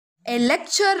A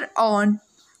lecture on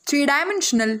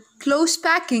three-dimensional close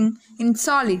packing in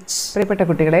solids. പ്രിയപ്പെട്ട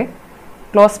കുട്ടികളെ,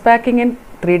 close packing in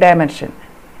 3 dimension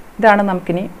ഇതാണ്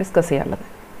നമുക്കിനി ഡിസ്കസ് ചെയ്യാനുള്ളത്.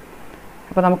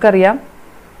 അപ്പോൾ നമുക്കറിയാം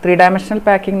 3 dimensional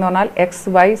പാക്കിംഗ് എന്ന് പറഞ്ഞാൽ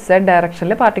എക്സ് വൈ സെഡ്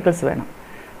ഡയറക്ഷനിൽ പാർട്ടിക്കിൾസ് വേണം.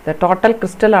 ഇത് ടോട്ടൽ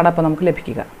ക്രിസ്റ്റലാണ് അപ്പോൾ നമുക്ക്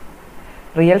ലഭിക്കുക.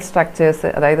 റിയൽ സ്ട്രക്ചേഴ്സ്,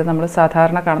 അതായത് നമ്മൾ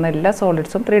സാധാരണ കാണുന്ന എല്ലാ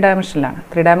സോളിഡ്സും 3 dimensionലാണ്.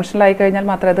 3 dimensionലായി കഴിഞ്ഞാൽ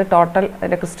മാത്രമേ അത് ടോട്ടൽ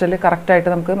അതിൻ്റെ ക്രിസ്റ്റൽ കറക്റ്റായിട്ട്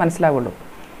നമുക്ക് മനസ്സിലാവുള്ളൂ.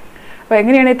 അപ്പോൾ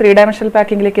എങ്ങനെയാണ് ഈ 3 dimensional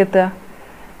പാക്കിങ്ങിലേക്ക് എത്തുക?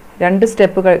 2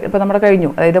 സ്റ്റെപ്പുകൾ ഇപ്പോൾ നമ്മുടെ കഴിഞ്ഞു.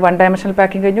 അതായത് 1 dimensional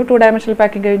പാക്കിംഗ് കഴിഞ്ഞു, 2 dimensional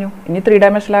പാക്കിംഗ് കഴിഞ്ഞു. ഇനി 3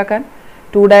 dimensional ആക്കാൻ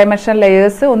 2 dimensional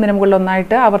ലെയേഴ്സ് ഒന്നിനു മുകളിൽ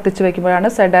ഒന്നായിട്ട് ആവർത്തിച്ച് വയ്ക്കുമ്പോഴാണ്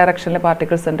സെഡ് ഡയറക്ഷനിൽ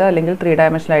പാർട്ടിക്കിൾസ് ഉണ്ട്, അല്ലെങ്കിൽ 3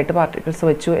 dimensional ആയിട്ട് പാർട്ടിക്കിൾസ്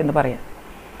വെച്ചു എന്ന് പറയാം.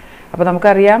 അപ്പോൾ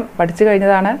നമുക്കറിയാം, പഠിച്ചു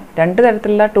കഴിഞ്ഞതാണ് 2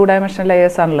 തരത്തിലുള്ള 2 dimensional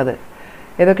ലെയേഴ്സ് ആണുള്ളത്.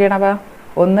 ഏതൊക്കെയാണ് അവ?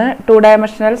 ഒന്ന് 2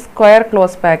 dimensional സ്ക്വയർ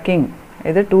ക്ലോസ് പാക്കിംഗ്,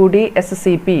 ഇത് 2D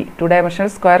SCP 2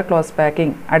 dimensional square close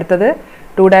packing. അടുത്തത്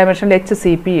 2 dimensional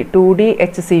HCP 2D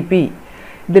HCP.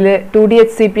 ഇതിൽ 2D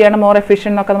HCP ആണ് മോർ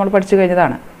എഫിഷ്യൻ്റ് എന്നൊക്കെ നമ്മൾ പഠിച്ചു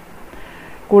കഴിഞ്ഞതാണ്.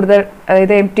 കൂടുതൽ,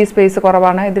 അതായത് എം ടി സ്പേസ്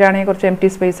കുറവാണ്. ഇതിലാണെങ്കിൽ കുറച്ച് എം ടി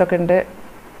സ്പേസ് ഒക്കെ ഉണ്ട്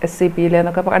SCPയിൽ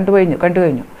എന്നൊക്കെ കണ്ടു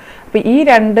കഴിഞ്ഞു. അപ്പോൾ ഈ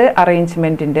 2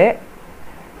 അറേഞ്ച്മെൻറ്റിൻ്റെ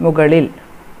മുകളിൽ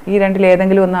ഈ രണ്ടിൽ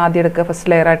ഏതെങ്കിലും ഒന്ന് ആദ്യം എടുക്കുക, ഫസ്റ്റ്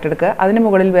ലെയർ ആയിട്ട് എടുക്കുക. അതിന്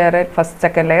മുകളിൽ വേറെ first,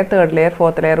 second layer, third layer,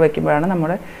 fourth layer വയ്ക്കുമ്പോഴാണ്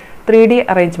നമ്മുടെ 3D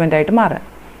അറേഞ്ച്മെൻ്റ് ആയിട്ട് മാറുക.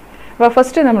 അപ്പോൾ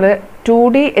ഫസ്റ്റ് നമ്മൾ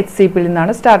 2D HCPയിൽ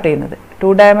നിന്നാണ് സ്റ്റാർട്ട് ചെയ്യുന്നത്.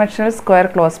 2 dimensional സ്ക്വയർ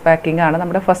ക്ലോസ് പാക്കിംഗ് ആണ്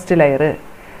നമ്മുടെ ഫസ്റ്റ് ലെയർ.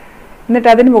 എന്നിട്ട്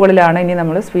അതിന് മുകളിലാണ് ഇനി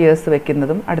നമ്മൾ സ്ഫിയേഴ്സ്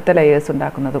വെക്കുന്നതും അടുത്ത ലെയേഴ്സ്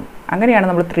ഉണ്ടാക്കുന്നതും. അങ്ങനെയാണ്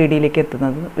നമ്മൾ 3Dയിലേക്ക്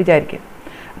എത്തുന്നത് വിചാരിക്കുക.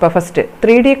 അപ്പോൾ first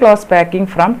 3D close packing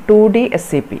from 2D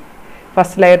SCP.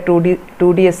 First layer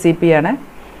 2D SCP ആണ്.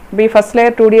 അപ്പോൾ ഈ ഫസ്റ്റ്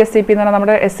ലെയർ 2D SCP എന്ന് പറഞ്ഞാൽ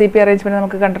നമ്മുടെ SCP അറേഞ്ച്മെൻറ്റ്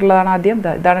നമുക്ക് കണ്ടിട്ടുള്ളതാണ് ആദ്യം.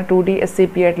 ഇതാണ് 2D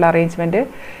SCP ആയിട്ടുള്ള അറേഞ്ച്മെൻറ്റ്.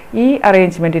 ഈ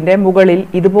അറേഞ്ച്മെൻറ്റിൻ്റെ മുകളിൽ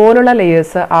ഇതുപോലുള്ള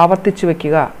ലെയേഴ്സ് ആവർത്തിച്ച്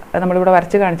വെക്കുക. അത് നമ്മളിവിടെ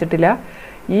വരച്ച് കാണിച്ചിട്ടില്ല.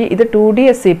 ഇത് 2D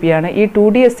SCP ആണ്. ഈ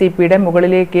 2D SCPയുടെ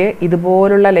മുകളിലേക്ക്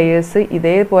ഇതുപോലുള്ള ലെയേഴ്സ്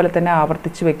ഇതേപോലെ തന്നെ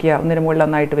ആവർത്തിച്ച് വെക്കുക, ഒന്നിന് മുകളിൽ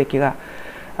ഒന്നായിട്ട് വെക്കുക.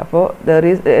 അപ്പോൾ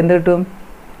എന്ത് കിട്ടും?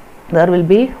 There will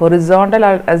be horizontal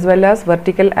as well as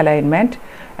vertical alignment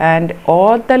and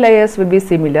all the layers will be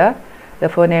similar,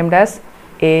 therefore named as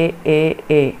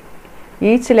AAA.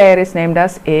 Each layer is named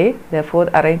as A, therefore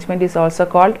the arrangement is also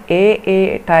called AA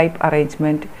type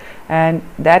arrangement, and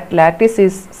that lattice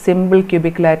is simple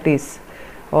cubic lattice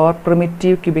or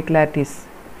primitive cubic lattice.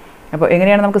 അപ്പോൾ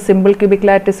എങ്ങനെയാണ് നമുക്ക് simple cubic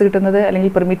lattice കിട്ടുന്നത് അല്ലെങ്കിൽ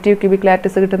primitive cubic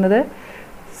lattice കിട്ടുന്നത്?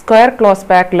 Square close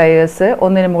pack layers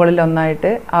ഒന്നിന് മുകളിൽ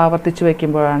ഒന്നായിട്ട് ആവർത്തിച്ച്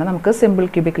വയ്ക്കുമ്പോഴാണ് നമുക്ക് സിമ്പിൾ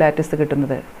ക്യൂബിക് ലാറ്റിസ്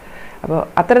കിട്ടുന്നത്. അപ്പോൾ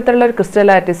അത്തരത്തിലുള്ള ഒരു ക്രിസ്റ്റൽ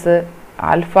ലാറ്റിസ്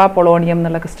ആൽഫ പൊളോണിയം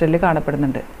എന്നുള്ള ക്രിസ്റ്റലിൽ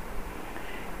കാണപ്പെടുന്നുണ്ട്.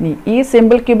 ഇനി ഈ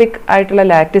സിമ്പിൾ ക്യൂബിക് ആയിട്ടുള്ള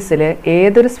ലാറ്റിസിൽ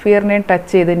ഏതൊരു സ്ഫിയറിനെയും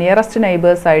ടച്ച് ചെയ്ത് നിയറസ്റ്റ്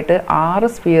നെയ്ബേഴ്സ് ആയിട്ട്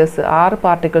 6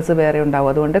 പാർട്ടിക്കിൾസ് വേറെ ഉണ്ടാവും.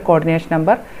 അതുകൊണ്ട് കോർഡിനേഷൻ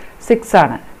നമ്പർ 6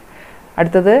 ആണ്.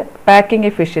 അടുത്തത് പാക്കിംഗ്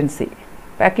എഫിഷ്യൻസി.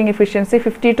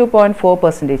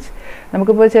 52.4%.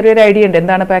 നമുക്കിപ്പോൾ ചെറിയൊരു ഐഡിയ ഉണ്ട്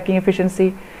എന്താണ് പാക്കിംഗ് എഫിഷ്യൻസി.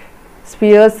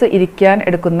 സ്ഫിയേഴ്സ് ഇരിക്കാൻ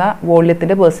എടുക്കുന്ന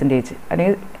വോള്യത്തിൻ്റെ പെർസെൻറ്റേജ്,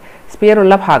 അല്ലെങ്കിൽ സ്ഫിയർ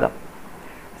ഉള്ള ഭാഗം.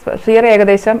 സ്ഫിയർ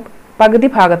ഏകദേശം പകുതി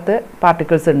ഭാഗത്ത്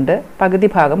പാർട്ടിക്കിൾസ് ഉണ്ട്, പകുതി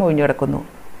ഭാഗം ഒഴിഞ്ഞു കിടക്കുന്നു.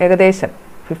 ഏകദേശം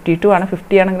 52 ആണ്.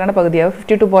 50 ആണെങ്കിലാണ് പകുതിയാവും.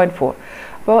 52.4.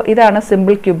 അപ്പോൾ ഇതാണ്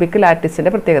സിമ്പിൾ ക്യൂബിക്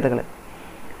ലാറ്റിസിൻ്റെ പ്രത്യേകതകൾ.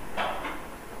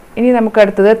 ഇനി നമുക്ക്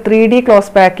അടുത്തത് 3D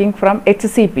close packing from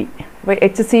HCP. അപ്പോൾ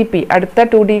HCP അടുത്ത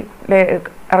 2D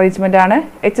അറേഞ്ച്മെൻ്റ് ആണ്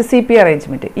HCP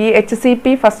അറേഞ്ച്മെൻറ്റ്. ഈ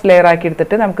HCP ഫസ്റ്റ് ലെയർ ആക്കി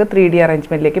എടുത്തിട്ട് നമുക്ക് 3D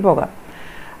അറേഞ്ച്മെൻറ്റിലേക്ക് പോകാം.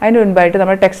 അതിന് മുൻപായിട്ട്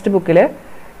നമ്മുടെ ടെക്സ്റ്റ് ബുക്കിൽ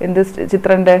എന്ത്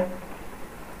ചിത്രമുണ്ട്?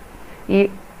 ഈ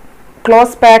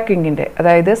ക്ലോസ് പാക്കിങ്ങിൻ്റെ,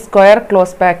 അതായത് സ്ക്വയർ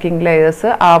ക്ലോസ് പാക്കിംഗ് ലെയേഴ്സ്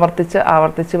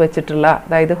ആവർത്തിച്ച് വെച്ചിട്ടുള്ള,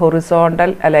 അതായത്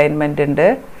ഹൊറിസോണ്ടൽ അലൈൻമെൻ്റ് ഉണ്ട്,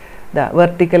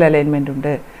 വെർട്ടിക്കൽ അലൈൻമെൻ്റ്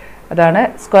ഉണ്ട്. അതാണ്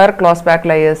സ്ക്വയർ ക്ലോസ് പാക്ക്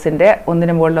ലെയേഴ്സിൻ്റെ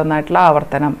ഒന്നിന് മുകളിൽ ഒന്നായിട്ടുള്ള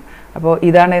ആവർത്തനം. അപ്പോൾ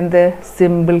ഇതാണ് എന്ത്?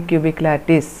 Simple cubic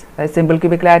lattice. അതായത് സിമ്പിൾ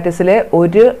ക്യൂബിക് ലാറ്റിസിൽ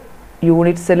ഒരു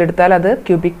യൂണിറ്റ് സെൽ എടുത്താൽ അത്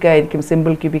ക്യൂബിക് ആയിരിക്കും,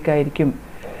 സിമ്പിൾ ക്യൂബിക് ആയിരിക്കും.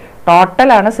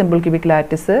 ടോട്ടലാണ് സിമ്പിൾ ക്യൂബിക്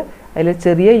ലാറ്റിസ്. അതിൽ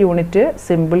ചെറിയ unit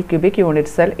simple cubic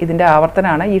unit cell. ഇതിൻ്റെ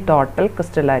ആവർത്തനമാണ് ഈ total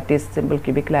crystal lattice, simple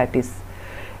cubic lattice.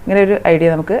 ഇങ്ങനെ ഒരു ഐഡിയ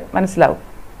നമുക്ക് മനസ്സിലാവും.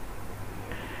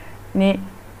 ഇനി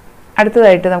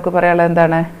അടുത്തതായിട്ട് നമുക്ക് പറയാനുള്ളത്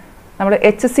എന്താണ്? നമ്മൾ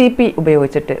HCP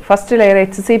ഉപയോഗിച്ചിട്ട് ഫസ്റ്റ് ലെയർ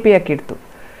HCP ആക്കി എടുത്തു.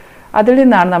 അതിൽ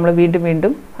നിന്നാണ് നമ്മൾ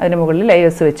വീണ്ടും അതിന് മുകളിൽ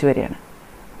ലെയേഴ്സ് വെച്ച് വരികയാണ്.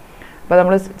 അപ്പോൾ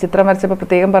നമ്മൾ ചിത്രം വരച്ചപ്പോൾ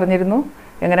പ്രത്യേകം പറഞ്ഞിരുന്നു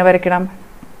എങ്ങനെ വരയ്ക്കണം.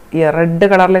 ഈ റെഡ്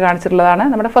കളറിൽ കാണിച്ചിട്ടുള്ളതാണ്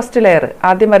നമ്മുടെ ഫസ്റ്റ് ലെയർ,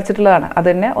 ആദ്യം വരച്ചിട്ടുള്ളതാണ്. അത്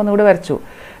തന്നെ ഒന്നുകൂടി വരച്ചു.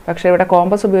 പക്ഷേ ഇവിടെ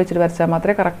കോമ്പസ് ഉപയോഗിച്ചിട്ട് വരച്ചാൽ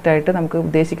മാത്രമേ കറക്റ്റായിട്ട് നമുക്ക്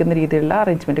ഉദ്ദേശിക്കുന്ന രീതിയിലുള്ള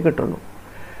അറേഞ്ച്മെൻറ്റ് കിട്ടുള്ളൂ.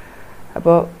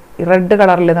 അപ്പോൾ ഈ റെഡ്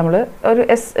കളറിൽ നമ്മൾ ഒരു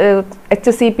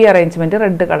HCP അറേഞ്ച്മെൻറ്റ്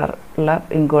റെഡ് കളറുള്ള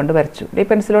ഇങ്ക് കൊണ്ട് വരച്ചു. ഈ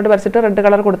പെൻസിലോട്ട് വരച്ചിട്ട് റെഡ്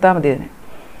കളർ കൊടുത്താൽ മതി. അതിന്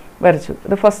വരച്ചു.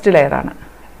 ഇത് first ലെയറാണ്.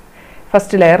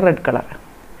 First layer red colour.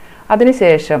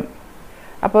 അതിനുശേഷം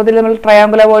അപ്പോൾ ഇതിൽ നമ്മൾ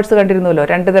ട്രയാങ്കുലർ വേർഡ്സ് കണ്ടിരുന്നല്ലോ,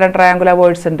 2 തരം ട്രയാങ്കുലർ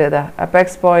വേർഡ്സ് ഉണ്ട്. ഇതാ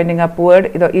അപ്പെക്സ് പോയിൻറ്റിങ് അപ്വേർഡ്,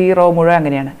 ഇത് ഈ റോ മുഴുവൻ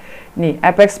അങ്ങനെയാണ്. ഇനി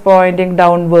അപ്പെക്സ് പോയിൻറ്റിങ്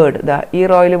ഡൗൺവേർഡ്, ഇതാ ഈ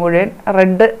റോയിൽ മുഴുവൻ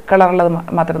റെഡ് കളറുള്ളത്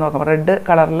മാത്രം നോക്കാം. റെഡ്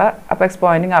കളറുള്ള അപ്പെക്സ്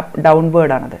പോയിൻറ്റിങ്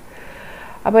ഡൗൺവേർഡ് ആണത്.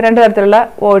 അപ്പോൾ 2 തരത്തിലുള്ള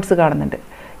വേർഡ്സ് കാണുന്നുണ്ട്.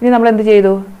 ഇനി നമ്മൾ എന്ത്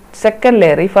ചെയ്തു, സെക്കൻഡ്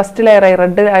ലെയർ, ഈ ഫസ്റ്റ് ലെയർ ആയി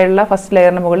റെഡ് ആയുള്ള ഫസ്റ്റ്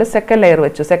ലെയറിന് മുകളിൽ സെക്കൻഡ് ലെയർ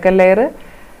വെച്ചു. സെക്കൻഡ് ലെയർ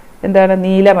എന്താണ്,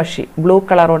 നീലമഷി ബ്ലൂ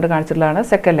കളർ കൊണ്ട് കാണിച്ചിട്ടുള്ളതാണ്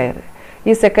സെക്കൻഡ് ലെയർ.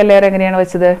 ഈ സെക്കൻഡ് ലെയർ എങ്ങനെയാണ്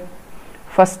വെച്ചത്,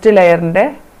 ഫസ്റ്റ് ലെയറിൻ്റെ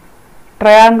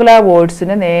ട്രയാങ്കുലർ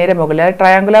വേർഡ്സിന് നേരെ മുകളിൽ,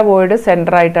 ട്രയാങ്കുലർ വേർഡ്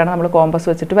സെൻറ്റർ ആയിട്ടാണ് നമ്മൾ കോമ്പസ്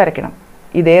വെച്ചിട്ട് വരയ്ക്കണം.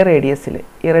 ഇതേ റേഡിയസിൽ,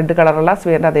 ഈ റെഡ് കളറുള്ള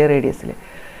സ്ഫിയറിൻ്റെ അതേ റേഡിയസിൽ,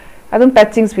 അതും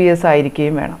ടച്ചിങ് സ്ഫിയേഴ്സ്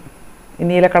ആയിരിക്കുകയും വേണം. ഈ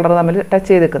നീല കളർ തമ്മിൽ ടച്ച്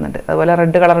ചെയ്ത് നിൽക്കുന്നുണ്ട്, അതുപോലെ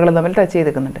റെഡ് കളറുകൾ തമ്മിൽ ടച്ച് ചെയ്ത്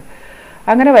നിൽക്കുന്നുണ്ട്.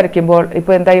 അങ്ങനെ വരയ്ക്കുമ്പോൾ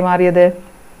ഇപ്പോൾ എന്തായി മാറിയത്,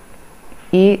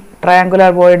 ഈ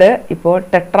ട്രയാങ്കുലർ വോയിഡ് ഇപ്പോൾ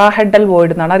ടെട്രാഹെഡൽ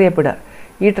വോയിഡ് എന്നാണ് അറിയപ്പെടുക.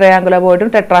 ഈ ട്രയാങ്കുലർ വോയിഡും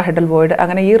ടെട്രാഹെഡൽ വോയിഡ്,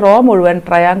 അങ്ങനെ ഈ റോ മുഴുവൻ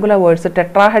ട്രയാങ്കുലർ വോയിഡ്സ്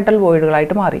ടെട്രാഹെഡൽ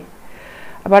വോയിഡുകളായിട്ട് മാറി.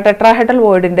 അപ്പോൾ ആ ടെട്രാഹെഡൽ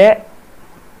വോയിഡിൻ്റെ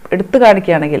എടുത്ത്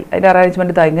കാണിക്കുകയാണെങ്കിൽ അതിൻ്റെ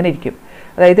അറേഞ്ച്മെൻറ്റ് ഇതാ ഇങ്ങനെ ഇരിക്കും.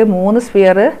 അതായത് 3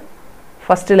 സ്ഫിയർ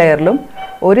ഫസ്റ്റ് ലെയറിലും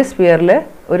ഒരു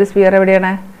സ്ഫിയർ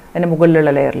എവിടെയാണ്, അതിൻ്റെ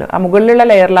മുകളിലുള്ള ലെയറിലും. ആ മുകളിലുള്ള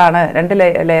ലെയറിലാണ് 2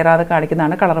 ലെയറാണ്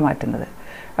കാണിക്കുന്നതാണ് കളർ മാറ്റുന്നത്.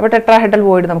 അപ്പോൾ ടെട്രാഹെഡൽ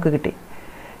വോയിഡ് നമുക്ക് കിട്ടി.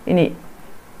 ഇനി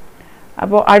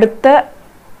അപ്പോൾ അടുത്ത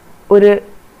ഒരു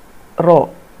റോ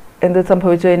എന്ത്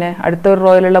സംഭവിച്ചു, അടുത്ത ഒരു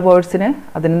റോയിലുള്ള വേർഡ്സിന്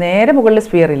അതിന് നേരെ മുകളിൽ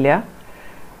സ്ഫിയർ ഇല്ല.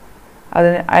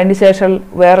 അതിന് ശേഷം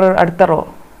വേറൊരു അടുത്ത റോ,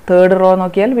 തേർഡ് റോ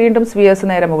നോക്കിയാൽ വീണ്ടും സ്ഫിയേഴ്സ്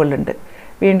നേരെ മുകളിലുണ്ട്.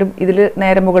 വീണ്ടും ഇതിൽ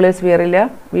നേരെ മുകളിൽ സ്ഫിയർ ഇല്ല.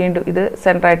 വീണ്ടും ഇത്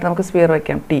സെൻറ്ററായിട്ട് നമുക്ക് സ്ഫിയർ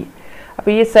വയ്ക്കാം, ടി.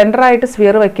 അപ്പോൾ ഈ സെൻറ്ററായിട്ട്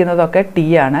സ്ഫിയർ വയ്ക്കുന്നതൊക്കെ ടി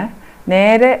ആണ്.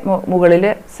 നേരെ മുകളിൽ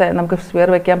നമുക്ക്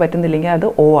സ്ഫിയർ വയ്ക്കാൻ പറ്റുന്നില്ലെങ്കിൽ അത്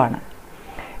ഒ ആണ്.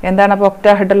 എന്താണ് അപ്പോൾ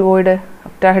ഒക്ടാഹെഡൽ വോയിഡ്?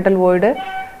 ഒക്ടാഹെഡൽ വോയിഡ്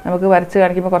നമുക്ക് വരച്ച്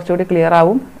കാണിക്കുമ്പോൾ കുറച്ചുകൂടി ക്ലിയർ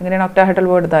ആവും. എങ്ങനെയാണ് ഒക്ടാഹെഡൽ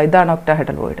വോയിഡ്? ഇതാണ്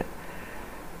ഒക്ടാഹെഡൽ വോയിഡ്.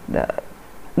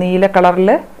 നീല കളറിൽ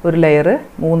ഒരു ലെയർ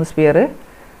 3 സ്ഫിയർ,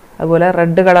 അതുപോലെ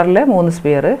റെഡ് കളറിൽ 3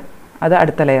 സ്ഫിയർ, അത്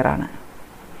അടുത്ത ലെയറാണ്.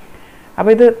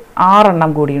 അപ്പോൾ ഇത് 6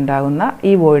 എണ്ണം കൂടി ഉണ്ടാകുന്ന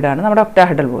ഈ വോയിഡാണ് നമ്മുടെ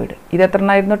ഒക്ടാഹെഡൽ വോയിഡ്. ഇത് എത്ര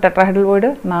എണ്ണമായിരുന്നു ടെട്രാഹെഡൽ വോയിഡ്?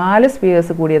 4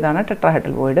 സ്ഫിയേഴ്സ് കൂടിയതാണ്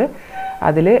ടെട്രാഹെഡൽ വോയിഡ്.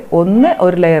 അതിൽ 1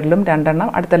 ഒരു ലെയറിലും 2 എണ്ണം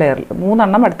അടുത്ത ലെയറിൽ, 3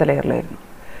 എണ്ണം അടുത്ത ലെയറിലായിരുന്നു.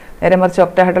 നേരെ മറിച്ച്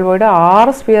ഒക്ടാഹെഡൽ വോയിഡ്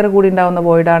 6 സ്ഫിയർ കൂടി ഉണ്ടാകുന്ന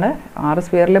വോയിഡാണ്. 6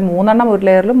 സ്ഫിയറിൽ 3 എണ്ണം ഒരു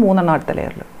ലെയറിലും 3 എണ്ണം അടുത്ത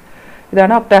ലെയറിലും.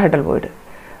 ഇതാണ് ഒക്ടാഹെഡൽ വോയിഡ്.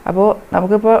 അപ്പോൾ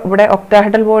നമുക്കിപ്പോൾ ഇവിടെ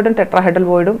ഒക്ടാഹെഡൽ വോയിഡും ടെട്രാഹെഡൽ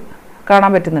വോയിഡും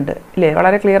കാണാൻ പറ്റുന്നുണ്ട് ഇല്ലേ?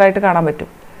 വളരെ ക്ലിയർ ആയിട്ട് കാണാൻ പറ്റും.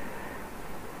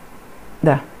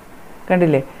 ഇതാ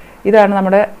കണ്ടില്ലേ? ഇതാണ്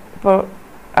നമ്മുടെ ഇപ്പോൾ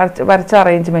വരച്ച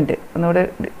അറേഞ്ച്മെൻറ്റ്. ഒന്നുകൂടെ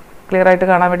ക്ലിയർ ആയിട്ട്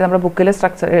കാണാൻ വേണ്ടി നമ്മുടെ ബുക്കിൽ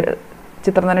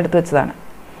ചിത്രം തന്നെ എടുത്തു വെച്ചതാണ്.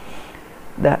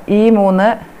 ഇതാ ഈ 3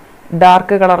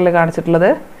 ഡാർക്ക് കളറിൽ കാണിച്ചിട്ടുള്ളത്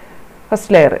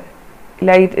ഫസ്റ്റ് ലെയർ,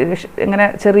 ലൈറ്റ് ഇങ്ങനെ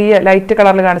ചെറിയ ലൈറ്റ്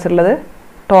കളറിൽ കാണിച്ചിട്ടുള്ളത്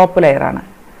ടോപ്പ് ലെയറാണ്.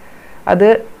 അത്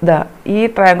ഇതാ ഈ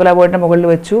ട്രയാങ്കുലർ വോയിഡിൻ്റെ മുകളിൽ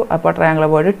വെച്ചു. അപ്പോൾ ട്രയാങ്കുലർ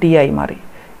വോയിഡ് ടി ആയി മാറി.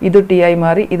 ഇത് ടി ആയി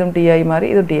മാറി, ഇതും ടി ആയി മാറി,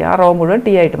 ഇതും ടി. ആ റോ മുഴുവൻ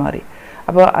ടി ആയിട്ട് മാറി.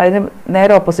 അപ്പോൾ അതിന്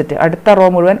നേരെ ഓപ്പോസിറ്റ് അടുത്ത റോ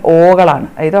മുഴുവൻ ഓകളാണ്,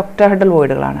 അതായത് ഒക്ടാഹെഡൽ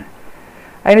വോയിഡുകളാണ്.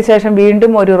 അതിനുശേഷം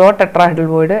വീണ്ടും ഒരു റോ ടെട്രാഹെഡൽ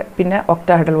വോയിഡ്, പിന്നെ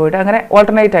ഒക്ടാഹെഡൽ വോയിഡ്, അങ്ങനെ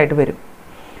ഓൾട്ടർനേറ്റ് ആയിട്ട് വരും.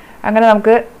 അങ്ങനെ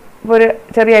നമുക്ക് ഇപ്പോൾ ഒരു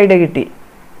ചെറിയ ഐഡിയ കിട്ടി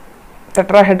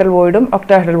ടെട്രാഹെഡൽ വോയിഡും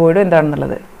ഒക്ടാഹെഡൽ വോയിഡും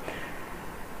എന്താണെന്നുള്ളത്.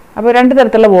 അപ്പോൾ 2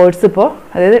 തരത്തിലുള്ള വേർഡ്സ് ഇപ്പോൾ,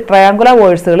 അതായത് ട്രയാങ്കുലർ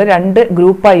വേർഡ്സുകൾ 2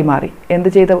 ഗ്രൂപ്പായി മാറി.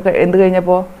 എന്ത്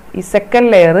കഴിഞ്ഞപ്പോൾ ഈ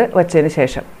സെക്കൻഡ് ലെയർ വെച്ചതിന്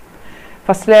ശേഷം.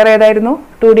 ഫസ്റ്റ് ലെയർ ഏതായിരുന്നു?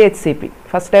 2DHCP.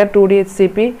 First layer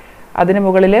 2DHCP. അതിന്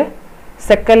മുകളിൽ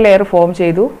സെക്കൻഡ് ലെയർ ഫോം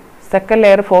ചെയ്തു. സെക്കൻഡ്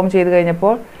ലെയർ ഫോം ചെയ്ത്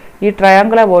കഴിഞ്ഞപ്പോൾ ഈ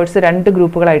ട്രയാങ്കുലർ വേർഡ്സ് 2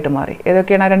 ഗ്രൂപ്പുകളായിട്ട് മാറി.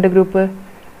 ഏതൊക്കെയാണ് ആ 2 ഗ്രൂപ്പ്?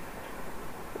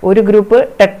 ഒരു ഗ്രൂപ്പ്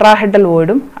ടെട്രാഹെഡൽ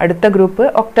വോയിഡും അടുത്ത group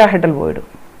octahedral വോയിഡും.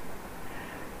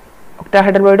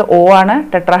 Octahedral void O ആണ്,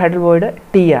 ടെട്രാഹെഡൽ വോയിഡ്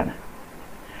ടി ആണ്.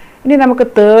 ഇനി നമുക്ക്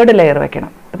തേർഡ് ലെയർ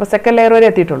വെക്കണം. ഇപ്പോൾ സെക്കൻഡ് ലെയർ വരെ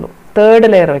എത്തിയിട്ടുള്ളൂ, തേർഡ്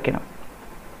ലെയർ വെക്കണം.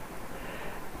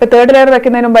 ഇപ്പോൾ തേർഡ് ലെയർ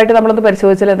വെക്കുന്നതിന് മുമ്പായിട്ട് നമ്മളൊന്ന്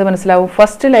പരിശോധിച്ചാൽ എന്ത് മനസ്സിലാവും?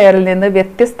 ഫസ്റ്റ് ലെയറിൽ നിന്ന്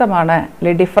വ്യത്യസ്തമാണ്,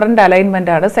 ഡിഫറെൻ്റ്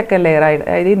അലൈൻമെൻ്റ് ആണ് സെക്കൻഡ് ലെയർ,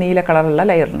 അതായത് ഈ നീല കളറുള്ള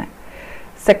ലെയറിന്.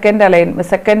 സെക്കൻഡ്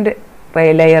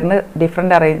ലെയറിന്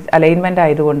ഡിഫറെൻ്റ് അലൈൻമെൻ്റ്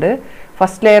ആയതുകൊണ്ട്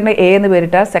ഫസ്റ്റ് ലെയറിന് എ എന്ന്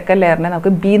പേരിട്ടാൽ സെക്കൻഡ് ലെയറിനെ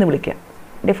നമുക്ക് ബി എന്ന് വിളിക്കാം.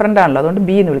 ഡിഫറെൻ്റ് ആണല്ലോ, അതുകൊണ്ട്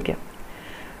ബി എന്ന് വിളിക്കാം.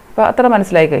 അപ്പോൾ അത്ര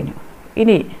മനസ്സിലായി കഴിഞ്ഞു.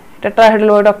 ഇനി ടെട്രാഹെഡൽ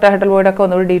വോയിഡ് ഒക്ടാഹെഡൽ വോയിഡൊക്കെ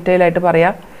ഒന്നുകൂടി ഡീറ്റെയിൽ ആയിട്ട്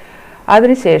പറയാം.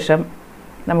 അതിനുശേഷം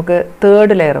നമുക്ക്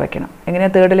തേർഡ് ലെയർ വെക്കണം.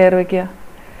 എങ്ങനെയാണ് തേർഡ് ലെയർ വെക്കുക?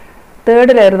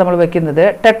 തേർഡ് ലെയർ നമ്മൾ വെക്കുന്നത്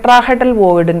ടെട്രാഹെഡൽ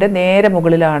വോയിഡിൻ്റെ നേരെ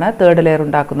മുകളിലാണ് തേർഡ് ലെയർ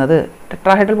ഉണ്ടാക്കുന്നത്.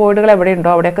 ടെട്രാഹെഡൽ വോയിഡുകൾ എവിടെയുണ്ടോ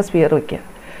അവിടെയൊക്കെ സ്ഫിയർ വയ്ക്കുക.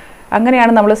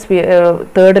 അങ്ങനെയാണ് നമ്മൾ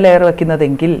തേർഡ് ലെയർ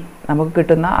വെക്കുന്നതെങ്കിൽ നമുക്ക്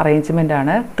കിട്ടുന്ന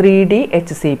അറേഞ്ച്മെൻ്റാണ്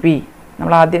 3DHCP.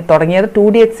 നമ്മൾ ആദ്യം തുടങ്ങിയത്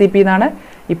 2DHCP എന്നാണ്,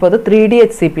 ഇപ്പോൾ അത്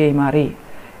 3DHCP ആയി മാറി.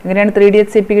 എങ്ങനെയാണ്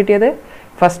 3DHCP കിട്ടിയത്?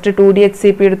 ഫസ്റ്റ്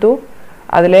 2DHCP എടുത്തു,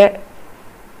 അതിലെ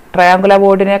ട്രയാങ്കുലർ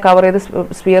വോയിഡിനെ കവർ ചെയ്ത്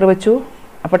സ്ഫിയർ വെച്ചു.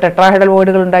 അപ്പോൾ ടെട്രാഹെഡൽ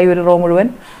വോയിഡുകൾ ഉണ്ടായി ഒരു റോ മുഴുവൻ.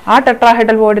 ആ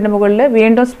ടെട്രാഹെഡൽ വോയിഡിന് മുകളിൽ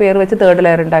വീണ്ടും സ്ഫിയർ വെച്ച് തേർഡ്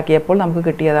ലെയർ ഉണ്ടാക്കിയപ്പോൾ നമുക്ക്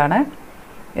കിട്ടിയതാണ്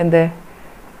എന്ത്?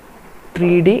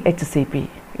 3D HCP.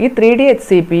 ഈ 3D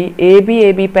HCP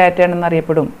AB പാറ്റേൺ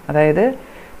എന്നറിയപ്പെടും. അതായത്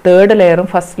തേർഡ് ലെയറും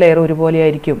ഫസ്റ്റ് ലെയറും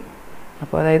ഒരുപോലെയായിരിക്കും.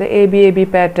 അപ്പോൾ അതായത് AB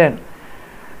പാറ്റേൺ.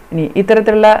 ഇനി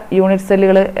ഇത്തരത്തിലുള്ള യൂണിറ്റ്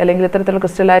സെല്ലുകൾ അല്ലെങ്കിൽ ഇത്തരത്തിലുള്ള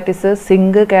ക്രിസ്റ്റലാറ്റിസ്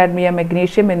സിങ്ക്, കാഡ്മിയം,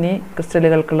 മെഗ്നീഷ്യം എന്നീ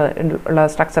ക്രിസ്റ്റലുകൾക്കുള്ള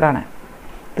സ്ട്രക്ചറാണ്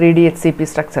 3D HCP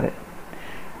സ്ട്രക്ചർ.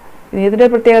 ഇതിൻ്റെ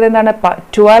പ്രത്യേകത എന്താണ്?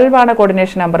 12 ആണ്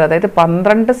കോർഡിനേഷൻ നമ്പർ. അതായത്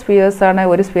 12 സ്ഫിയേഴ്സാണ്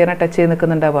ഒരു സ്ഫിയറിനെ ടച്ച് ചെയ്ത്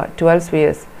നിൽക്കുന്നുണ്ടാവുക, 12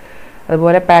 സ്ഫിയേഴ്സ്.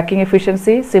 അതുപോലെ packing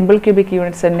efficiency simple cubic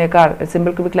യൂണിറ്റ്സിനേക്കാൾ,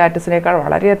 simple cubic ലാറ്റിസിനേക്കാൾ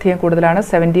വളരെയധികം കൂടുതലാണ്,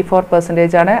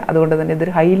 74% ആണ്. അതുകൊണ്ട് തന്നെ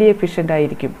ഇതൊരു ഹൈലി എഫിഷ്യൻ്റ്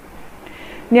ആയിരിക്കും.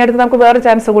 ഇനി അടുത്ത് നമുക്ക് വേറെ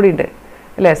ചാൻസ് കൂടി ഉണ്ട്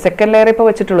അല്ലേ? സെക്കൻഡ് ലെയർ ഇപ്പോൾ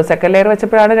വെച്ചിട്ടുള്ളൂ. സെക്കൻഡ് ലെയർ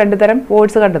വെച്ചപ്പോഴാണ് 2 തരം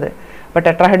വോയിഡ്സ് കണ്ടത്. അപ്പോൾ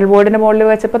ടെട്രാഹെഡ്രൽ വോയിഡിൻ്റെ മുകളിൽ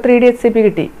വെച്ചപ്പോൾ 3D HCP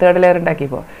കിട്ടി, തേർഡ് ലെയർ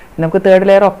ഉണ്ടാക്കിയപ്പോൾ. നമുക്ക് തേർഡ്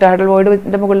ലെയർ ഒക്ടാഹെഡ്രൽ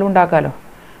വോയിഡിൻ്റെ മുകളിലും ഉണ്ടാക്കാമല്ലോ.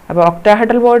 അപ്പോൾ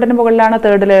ഒക്ടാഹെഡ്രൽ വോയിഡിൻ്റെ മുകളിലാണ്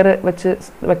തേർഡ് ലെയർ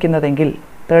വെക്കുന്നതെങ്കിൽ,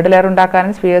 തേർഡ് ലെയർ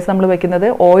ഉണ്ടാക്കാനും സ്ഫിയേഴ്സ് നമ്മൾ വെക്കുന്നത്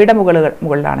ഓയുടെ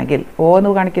മുകളിലാണെങ്കിൽ, ഓ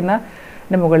എന്ന്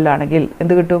കാണിക്കുന്നതിൻ്റെ മുകളിലാണെങ്കിൽ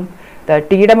എന്ത് കിട്ടും?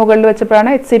 ടിയുടെ മുകളിൽ വെച്ചപ്പോഴാണ്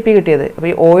HCP കിട്ടിയത്. അപ്പോൾ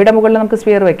ഈ ഓയുടെ മുകളിൽ നമുക്ക്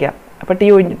സ്ഫിയർ വെക്കാം. അപ്പോൾ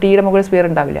ടിയുടെ മുകളിൽ സ്ഫിയർ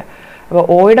ഉണ്ടാവില്ല. അപ്പോൾ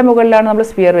ഓയുടെ മുകളിലാണ് നമ്മൾ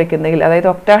സ്ഫിയർ വെക്കുന്നതെങ്കിൽ, അതായത്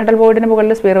ഒക്ടാഹെഡ്രൽ വോയിഡിന്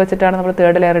മുകളിൽ സ്ഫിയർ വെച്ചിട്ടാണ് നമ്മൾ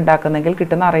തേർഡ് ലെയർ ഉണ്ടാക്കുന്നതെങ്കിൽ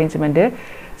കിട്ടുന്ന അറേഞ്ച്മെൻറ്റ്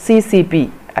CCP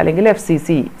അല്ലെങ്കിൽ FCC.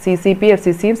 CCP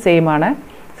FCCയും സെയിം ആണ്.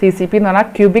 CCP എന്ന് പറഞ്ഞാൽ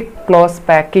cubic close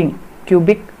packing,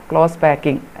 cubic close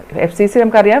packing. FCC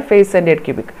നമുക്കറിയാം ഫേസ് സെൻറ്റേഡ്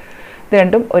ക്യൂബിക്. ഇത്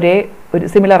രണ്ടും ഒരു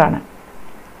സിമിലർ ആണ്.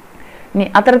 ഇനി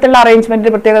അത്തരത്തിലുള്ള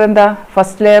അറേഞ്ച്മെൻറ്റിൻ്റെ പ്രത്യേകത എന്താ?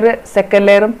 ഫസ്റ്റ് ലെയർ, സെക്കൻഡ്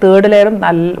ലെയറും തേർഡ് ലെയറും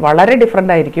വളരെ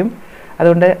ഡിഫറെൻ്റ് ആയിരിക്കും.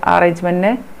 അതുകൊണ്ട് ആ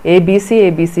അറേഞ്ച്മെൻറ്റിന്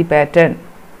ABC പാറ്റേൺ.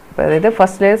 അതായത്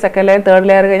first layer, second layer, third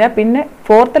layer കഴിഞ്ഞാൽ പിന്നെ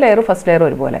ഫോർത്ത് ലെയറും ഫസ്റ്റ് ലെയറും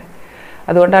ഒരുപോലെ.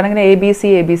 അതുകൊണ്ടാണ് ഇങ്ങനെ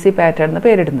ABC പാറ്റേൺ എന്ന്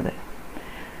പേരിടുന്നത്.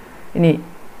 ഇനി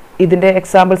ഇതിൻ്റെ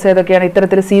എക്സാമ്പിൾസ് ഏതൊക്കെയാണ്?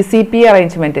 ഇത്തരത്തിൽ CCP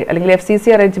അറേഞ്ച്മെൻറ്റ് അല്ലെങ്കിൽ FCC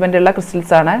അറേഞ്ച്മെൻ്റ് ഉള്ള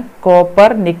ക്രിസ്റ്റൽസ് ആണ് കോപ്പർ,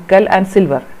 നിക്കൽ ആൻഡ്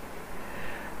സിൽവർ.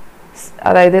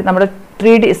 അതായത് നമ്മുടെ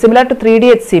 3D similar to 3D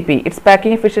HCP, it's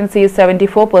packing efficiency is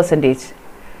 74%.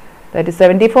 അതായത്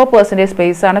 74%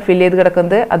 സ്പേസ് ആണ് ഫില്ല് ചെയ്ത്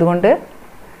കിടക്കുന്നത്. അതുകൊണ്ട്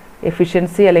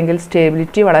എഫിഷ്യൻസി അല്ലെങ്കിൽ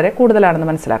സ്റ്റേബിലിറ്റി വളരെ കൂടുതലാണെന്ന്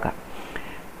മനസ്സിലാക്കാം.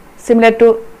 Similar to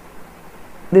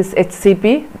this HCP,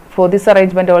 for this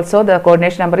arrangement also the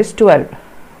coordination number is 12.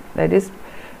 That is,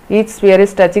 each sphere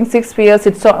is touching 6 spheres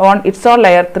on its own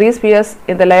layer, 3 spheres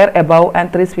in the layer above and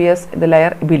 3 spheres in the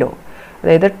layer below.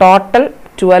 അതായത് total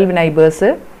 12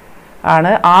 neighbours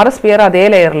ആണ്. 6 sphere അതേ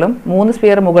ലെയറിലും 3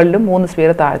 sphere മുകളിലും 3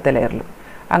 sphere താഴത്തെ ലെയറിലും.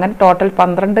 അങ്ങനെ total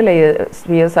 12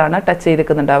 സ്ഫിയേഴ്സാണ് touch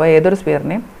ചെയ്തിരിക്കുന്നുണ്ടാവുക ഏതൊരു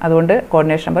സ്ഫിയറിനെയും. അതുകൊണ്ട്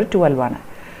coordination number 12 ആണ്.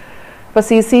 അപ്പോൾ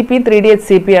CCPയും 3D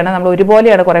HCPയാണ് നമ്മൾ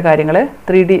ഒരുപോലെയാണ് കുറേ കാര്യങ്ങൾ.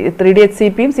 3D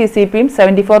HCPയും CCPയും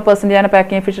 74% ആണ്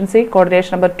പാക്കിംഗ് എഫിഷ്യൻസി,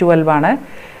 കോർഡിനേഷൻ നമ്പർ 12 ആണ്.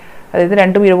 അതായത്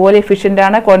രണ്ടും ഒരുപോലെ എഫിഷ്യൻ്റ്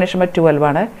ആണ്, കോർഡിനേഷൻ നമ്പർ 12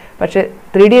 ആണ്. പക്ഷേ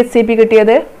 3D HCP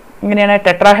കിട്ടിയത് ഇങ്ങനെയാണ്.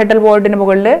 ടെട്രാഹെഡ്രൽ വോയിഡിന്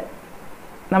മുകളിൽ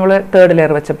നമ്മൾ തേർഡ്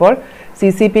ലെയർ വെച്ചപ്പോൾ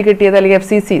CCP കിട്ടിയത്, അല്ലെങ്കിൽ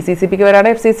CCPക്ക് വരാണ്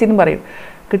FCC എന്നും പറയും,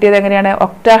 കിട്ടിയത് എങ്ങനെയാണ്?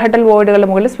 ഒക്ടാഹെഡ്രൽ വോയിഡുകളുടെ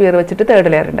മുകളിൽ സ്ഫിയർ വെച്ചിട്ട് തേർഡ്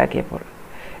ലെയർ ഉണ്ടാക്കിയപ്പോൾ.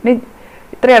 ഇനി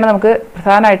ഇത്രയാണ് നമുക്ക്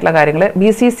പ്രധാനമായിട്ടുള്ള കാര്യങ്ങൾ.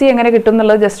 BCC എങ്ങനെ കിട്ടും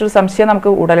എന്നുള്ളത് ജസ്റ്റ് ഒരു സംശയം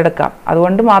നമുക്ക് ഉടലെടുക്കാം.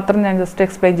 അതുകൊണ്ട് മാത്രം ഞാൻ ജസ്റ്റ്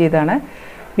എക്സ്പ്ലെയിൻ ചെയ്തതാണ്.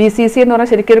 BCC എന്ന് പറഞ്ഞാൽ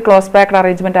ശരിക്കും ഒരു ക്ലോസ് പാക്ഡ്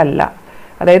അറേഞ്ച്മെൻറ്റ് അല്ല.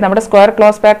 അതായത് നമ്മുടെ സ്ക്വയർ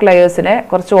ക്ലോസ് പാക്ക് ലെയേഴ്സിനെ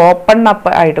കുറച്ച് ഓപ്പൺ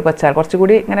അപ്പ് ആയിട്ട് വെച്ചാൽ,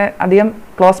 കുറച്ചുകൂടി ഇങ്ങനെ അധികം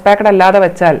ക്ലോസ് പാക്ഡ് അല്ലാതെ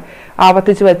വെച്ചാൽ,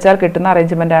 ആവർത്തിച്ച് വെച്ചാൽ കിട്ടുന്ന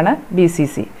അറേഞ്ച്മെൻറ്റാണ്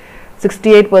BCC.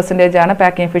 68% ആണ്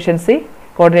പാക്കിംഗ് എഫിഷ്യൻസി,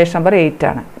 കോർഡിനേഷൻ നമ്പർ 8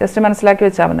 ആണ്. ജസ്റ്റ് മനസ്സിലാക്കി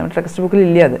വെച്ചാൽ മതി, നമ്മുടെ ടെക്സ്റ്റ് ബുക്കിൽ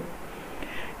ഇല്ല അത്.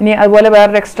 ഇനി അതുപോലെ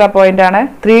വേറൊരു എക്സ്ട്രാ പോയിന്റ് ആണ്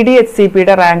 3D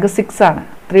HCPയുടെ റാങ്ക് 6 ആണ്.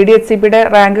 3D HCPയുടെ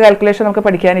റാങ്ക് കാൽക്കുലേഷൻ നമുക്ക്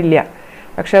പഠിക്കാനില്ല.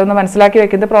 പക്ഷേ ഒന്ന് മനസ്സിലാക്കി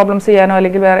വെക്കുന്നത് പ്രോബ്ലംസ് ചെയ്യാനോ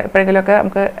അല്ലെങ്കിൽ വേറെ എപ്പോഴെങ്കിലുമൊക്കെ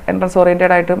നമുക്ക് എൻട്രൻസ്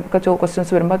ഓറിയൻറ്റഡ് ആയിട്ടും ഒക്കെ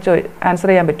ക്വസ്റ്റ്യൻസ് വരുമ്പോൾ ആൻസർ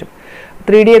ചെയ്യാൻ പറ്റും.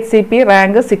 3D HCP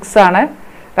റാങ്ക് 6 ആണ്.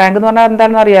 റാങ്ക് എന്ന് പറഞ്ഞാൽ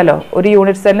എന്താണെന്ന് അറിയാലോ? ഒരു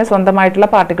യൂണിറ്റ് സെല്ലിന് സ്വന്തമായിട്ടുള്ള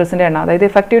പാർട്ടിക്കിൾസിൻ്റെ എണ്ണം, അതായത്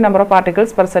effective number of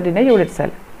particles percent in A unit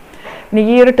cell. ഇനി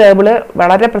ഈ ഒരു ടേബിള്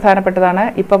വളരെ പ്രധാനപ്പെട്ടതാണ്.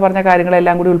 ഇപ്പോൾ പറഞ്ഞ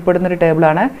കാര്യങ്ങളെല്ലാം കൂടി ഉൾപ്പെടുന്നൊരു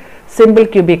ടേബിളാണ്. Simple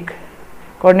cubic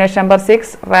coordination number 6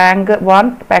 rank 1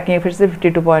 packing efficiency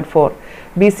 52.4.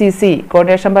 BCC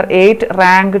coordination number 8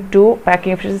 rank 2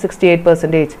 packing efficiency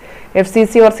 68%.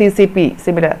 FCC or CCP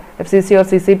similar, FCC or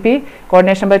CCP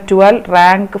coordination number 12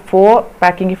 rank 4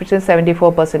 packing efficiency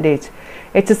 74%.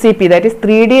 HCP that is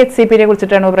 3D HCPനെ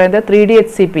കുറിച്ചിട്ടാണ് പറയുന്നത്. 3D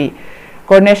HCP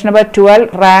coordination number 12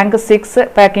 rank 6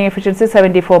 packing efficiency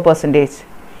 74%.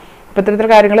 അപ്പോൾ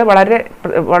ഇത്തരത്തിലുള്ള കാര്യങ്ങൾ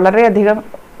വളരെയധികം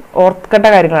ഓർക്കേണ്ട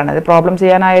കാര്യങ്ങളാണ്. ഇത് problem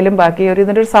ചെയ്യാനായാലും ബാക്കി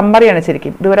ഇതിൻ്റെ ഒരു സമ്മറിയാണ്.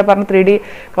 ശരിക്കും ഇതുവരെ പറഞ്ഞ 3D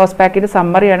ക്ലോസ് പാക്കിൻ്റെ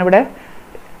സമ്മറിയാണ് ഇവിടെ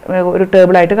ഒരു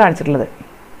ടേബിളായിട്ട് കാണിച്ചിട്ടുള്ളത്.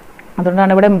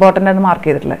 അതുകൊണ്ടാണ് ഇവിടെ ഇമ്പോർട്ടൻ്റ് എന്ന് മാർക്ക്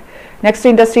ചെയ്തിട്ടുള്ളത്. നെക്സ്റ്റ്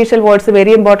ഇൻഡസ്ട്രീഷ്യൽ വേർഡ്സ്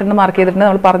വെരി ഇമ്പോർട്ടൻ്റ് എന്ന് മാർക്ക് ചെയ്തിട്ടുണ്ട്.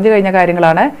 നമ്മൾ പറഞ്ഞു കഴിഞ്ഞ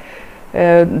കാര്യങ്ങളാണ്.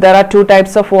 There are 2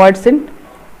 types of voids in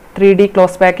 3D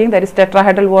close packing, that is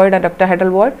tetrahedral void and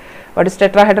octahedral void. What is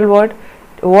tetrahedral void?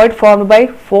 Void formed by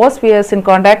 4 spheres in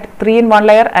contact, 3 in one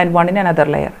layer and 1 in another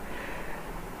layer.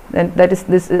 Then that is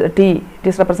this T. It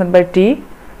is represented by T.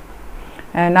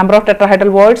 Number of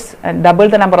tetrahedral voids and double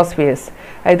the number of spheres.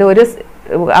 അതായത് ഒരു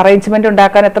arrangement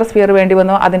ഉണ്ടാക്കാൻ എത്ര sphere വേണ്ടി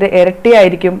വന്നോ അതിൻ്റെ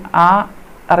ഇരട്ടിയായിരിക്കും ആ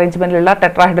അറേഞ്ച്മെൻറ്റിലുള്ള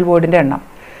tetrahedral ബോർഡിൻ്റെ എണ്ണം.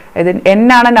 അതായത് n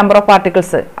ആണ് നമ്പർ ഓഫ്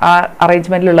പാർട്ടിക്കിൾസ് ആ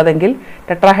അറേഞ്ച്മെൻറ്റിലുള്ളതെങ്കിൽ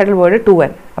ടെട്രാഹെഡ്രൽ ബോർഡ്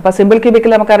 2n. അപ്പോൾ സിമ്പിൾ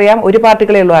ക്യൂബിക്കിൽ നമുക്കറിയാം ഒരു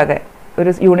പാർട്ടിക്കിളേ ഉള്ളൂ ആകെ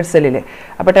ഒരു യൂണിറ്റ് സെല്ലിൽ.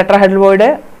 അപ്പോൾ ടെട്രാഹെഡ്രൽ ബോർഡ്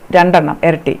 2 എണ്ണം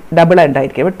ഇരട്ടി ഡബിൾ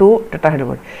ഉണ്ടായിരിക്കും. അപ്പോൾ 2 ടെട്രാഹെഡ്രൽ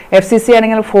ബോർഡ്. FCC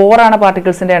ആണെങ്കിൽ 4 ആണ്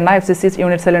പാർട്ടിക്കിൾസിൻ്റെ എണ്ണം FCC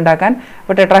യൂണിറ്റ് സെൽ ഉണ്ടാക്കാൻ.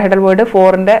 അപ്പോൾ ടെട്രാഹെഡ്രൽ ബോർഡ്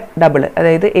 4ൻ്റെ ഡബിൾ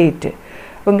അതായത് 8.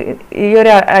 അപ്പം ഈ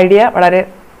ഒരു ഐഡിയ വളരെ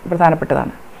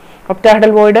പ്രധാനപ്പെട്ടതാണ്.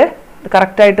 ഒക്ടാഹെഡ്രൽ ബോർഡ്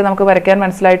കറക്റ്റായിട്ട് നമുക്ക് വരയ്ക്കാൻ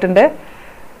മനസ്സിലായിട്ടുണ്ട്.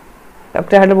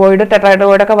 ഒക്ടാഹെഡ്രൽ ബോർഡ് ടെട്രാഹെഡ്രൽ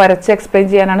ബോർഡൊക്കെ വരച്ച് എക്സ്പ്ലെയിൻ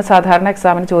ചെയ്യാനാണ് സാധാരണ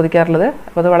എക്സാമിന് ചോദിക്കാറുള്ളത്.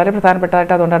 അപ്പോൾ അത് വളരെ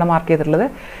പ്രധാനപ്പെട്ടതായിട്ട് അതുകൊണ്ടാണ് മാർക്ക് ചെയ്തിട്ടുള്ളത്.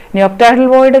 ഇനി ഒക്ടാഹെഡ്രൽ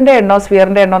ബോർഡിൻ്റെ എണ്ണോ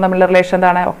സ്ഫിയറിൻ്റെ എണ്ണോ തമ്മിലുള്ള റിലേഷൻ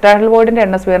എന്താണ്? ഒക്ടാഹെഡ്രൽ ബോർഡിൻ്റെ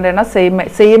എണ്ണോ സ്ഫിയറിൻ്റെ എണ്ണം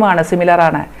സെയിം ആണ്, സിമിലർ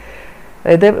ആണ്.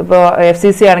 അതായത് ഇപ്പോൾ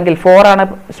FCC ആണെങ്കിൽ 4 ആണ്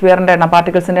സ്ഫിയറിൻ്റെ എണ്ണം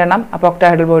പാർട്ടിക്കിൾസിൻ്റെ എണ്ണം. അപ്പോൾ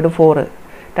ഒക്ടാഹെഡ്രൽ ബോർഡ് 4.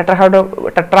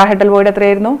 ടെട്രാഹെഡ്രൽ ബോർഡ്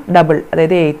എത്രയായിരുന്നു? ഡബിൾ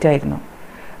അതായത് 8 ആയിരുന്നു.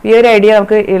 ഈ ഒരു ഐഡിയ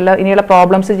നമുക്ക് ഇനിയുള്ള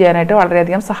പ്രോബ്ലംസ് ചെയ്യാനായിട്ട്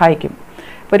വളരെയധികം സഹായിക്കും.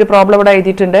 ഇപ്പോൾ ഒരു പ്രോബ്ലം ഇവിടെ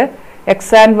എഴുതിയിട്ടുണ്ട്. X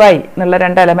and Y എന്നുള്ള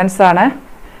 2 എലമെൻറ്റ്സ് ആണ്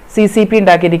CCP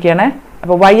ഉണ്ടാക്കിയിരിക്കുകയാണ്.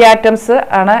 അപ്പോൾ Y ആറ്റംസ്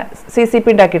ആണ് CCP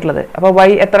ഉണ്ടാക്കിയിട്ടുള്ളത്. അപ്പോൾ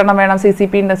Y എത്ര എണ്ണം വേണം?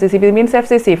 CCP മീൻസ്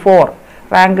FCC 4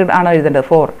 റാങ്ക് ആണ് എഴുതേണ്ടത്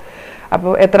 4.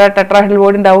 അപ്പോൾ എത്ര ടെട്രാഹെഡ്രൽ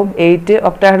ബോർഡ് ഉണ്ടാവും? 8.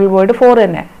 ഒക്ടാഹെഡ്രൽ ബോർഡ് 4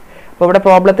 തന്നെ. അപ്പോൾ ഇവിടെ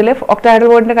പ്രോബ്ലത്തിൽ ഒക്ടാഹെഡ്രൽ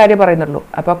ബോർഡിൻ്റെ കാര്യം പറയുന്നുള്ളൂ.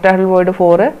 അപ്പോൾ ഒക്ടാഹെഡ്രൽ ബോർഡ്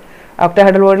 4.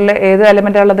 ഒക്ടാഹെഡ്രൽ ബോർഡിൽ ഏത്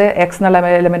എലമെൻറ്റാണ് ഉള്ളത്? X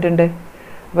എന്നുള്ള എലമെൻറ്റ് ഉണ്ട്.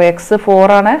 അപ്പോൾ X 4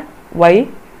 ആണ്, Y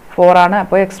 4 ആണ്.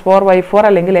 അപ്പോൾ X4 Y4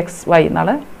 അല്ലെങ്കിൽ XY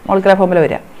എന്നാണ് മോളിക്കുലർ ഫോർമുല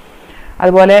വരിക.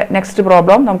 അതുപോലെ നെക്സ്റ്റ്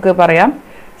പ്രോബ്ലം നമുക്ക് പറയാം.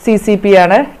 CCP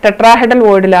ആണ് ടെട്രാഹെഡ്രൽ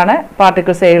ബോർഡിലാണ്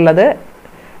പാർട്ടിക്കിൾസ് A ഉള്ളത്.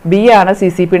 B ആണ്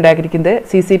CCP ഉണ്ടാക്കിയിരിക്കുന്നത്.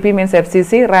 CCP മീൻസ്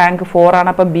FCC റാങ്ക് 4 ആണ്.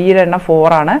 അപ്പോൾ ബിയുടെ എണ്ണം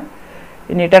 4 ആണ്.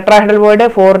 ഇനി ടെട്രാഹെഡ്രൽ ബോർഡ്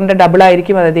 4ൻ്റെ ഡബിൾ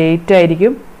ആയിരിക്കും, അതായത് 8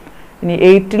 ആയിരിക്കും. ഇനി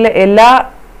 8ൽ എല്ലാ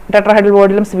ടെട്രാഹെഡ്രൽ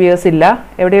ബോർഡിലും സ്ഫിയേഴ്സ് ഇല്ല.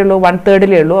 എവിടെയുള്ളൂ?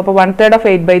 1/3 ഉള്ളൂ. അപ്പോൾ 1/3 ഓഫ്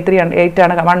 8/3 ആണ്. 8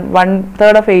 ആണ്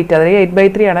 1/3 ഓഫ് 8 അതായത്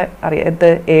 8/3 ആണ് അറിയാം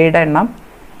Aയുടെ എണ്ണം.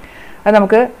 അത്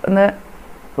നമുക്ക് ഒന്ന്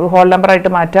ഹോൾ നമ്പറായിട്ട്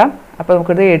മാറ്റാം. അപ്പോൾ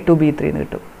നമുക്കിത് A2B3 എന്ന്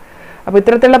കിട്ടും. അപ്പോൾ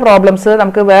ഇത്തരത്തിലുള്ള പ്രോബ്ലംസ്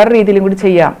നമുക്ക് വേറെ രീതിയിലും കൂടി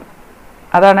ചെയ്യാം.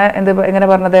 അതാണ് എങ്ങനെ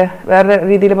പറഞ്ഞത്? വേറെ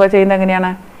രീതിയിൽ ഇപ്പോൾ ചെയ്യുന്നത്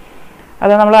എങ്ങനെയാണ്?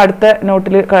 അത് നമ്മൾ അടുത്ത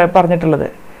നോട്ടിൽ പറഞ്ഞിട്ടുള്ളത്.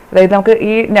 അതായത് നമുക്ക്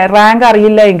ഈ റാങ്ക്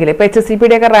അറിയില്ല എങ്കിൽ ഇപ്പോൾ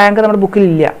HCPയുടെ ഒക്കെ റാങ്ക് നമ്മുടെ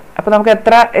ബുക്കിലില്ല. അപ്പോൾ നമുക്ക്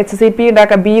എത്ര HCP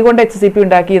ഉണ്ടാക്കാം? B കൊണ്ട് HCP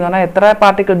ഉണ്ടാക്കി എന്ന് പറഞ്ഞാൽ എത്ര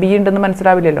പാർട്ടിക്കിൾ B ഉണ്ടെന്ന്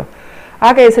മനസ്സിലാവില്ലല്ലോ. ആ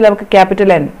കേസിൽ നമുക്ക്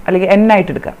ക്യാപിറ്റൽ N അല്ലെങ്കിൽ N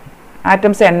ആയിട്ട് എടുക്കാം.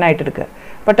 ആറ്റംസ് N ആയിട്ട് എടുക്കുക.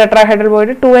 അപ്പോൾ ടെട്രാഹെഡ്രൽ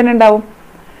ബോർഡ് 2N ഉണ്ടാവും.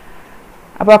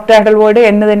 അപ്പോൾ ഒക്ടാഹെഡ്രൽ ബോർഡ്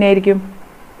N തന്നെയായിരിക്കും.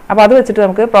 അപ്പോൾ അത് വെച്ചിട്ട്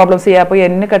നമുക്ക് പ്രോബ്ലംസ് ചെയ്യാം. അപ്പോൾ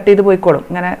N കട്ട് ചെയ്ത് പോയിക്കോളും.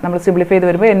 ഇങ്ങനെ നമ്മൾ സിംപ്ലിഫൈ ചെയ്ത്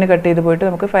വരുമ്പോൾ N കട്ട് ചെയ്ത് പോയിട്ട്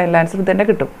നമുക്ക് ഫൈനൽ ആൻസർ ഇത് തന്നെ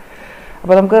കിട്ടും.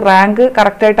 അപ്പോൾ നമുക്ക് റാങ്ക്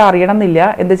കറക്റ്റായിട്ട് അറിയണം എന്നില്ല.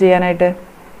 എന്ത് ചെയ്യാനായിട്ട്?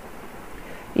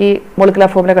 ഈ മോളിക്കുലർ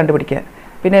ഫോർമുല കണ്ടുപിടിക്കാൻ.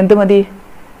 പിന്നെ എന്ത് മതി?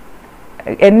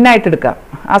 N ആയിട്ട് എടുക്കാം.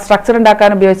 ആ സ്ട്രക്ചർ ഉണ്ടാക്കാൻ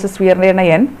ഉപയോഗിച്ച സ്ഫിയറിൻ്റെ എണ്ണം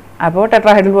N. അപ്പോൾ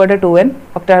tetrahedral board 2N,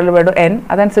 octahedral board N.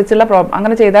 അതനുസരിച്ചുള്ള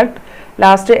അങ്ങനെ ചെയ്താൽ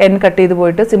ലാസ്റ്റ് N കട്ട് ചെയ്ത്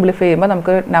പോയിട്ട് സിംപ്ലിഫൈ ചെയ്യുമ്പോൾ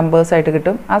നമുക്ക് നമ്പേഴ്സ് ആയിട്ട്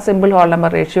കിട്ടും. ആ സിമ്പിൾ ഹോൾ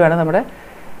നമ്പർ റേഷ്യോ ആണ് നമ്മുടെ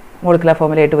മോളിക്കുലർ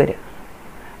ഫോർമുലയായിട്ട് വരിക.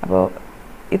 അപ്പോൾ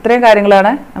ഇത്രയും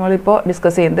കാര്യങ്ങളാണ് നമ്മളിപ്പോൾ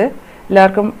ഡിസ്കസ് ചെയ്യുന്നത്.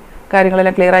 എല്ലാവർക്കും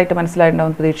കാര്യങ്ങളെല്ലാം ക്ലിയർ ആയിട്ട്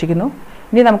മനസ്സിലായിട്ടുണ്ടാവും പ്രതീക്ഷിക്കുന്നു.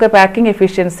 ഇനി നമുക്ക് പാക്കിംഗ്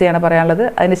എഫിഷ്യൻസിയാണ് പറയാനുള്ളത്.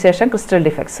 അതിനുശേഷം ക്രിസ്റ്റൽ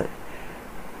ഡിഫെക്ട്സ്.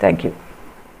 Thank you.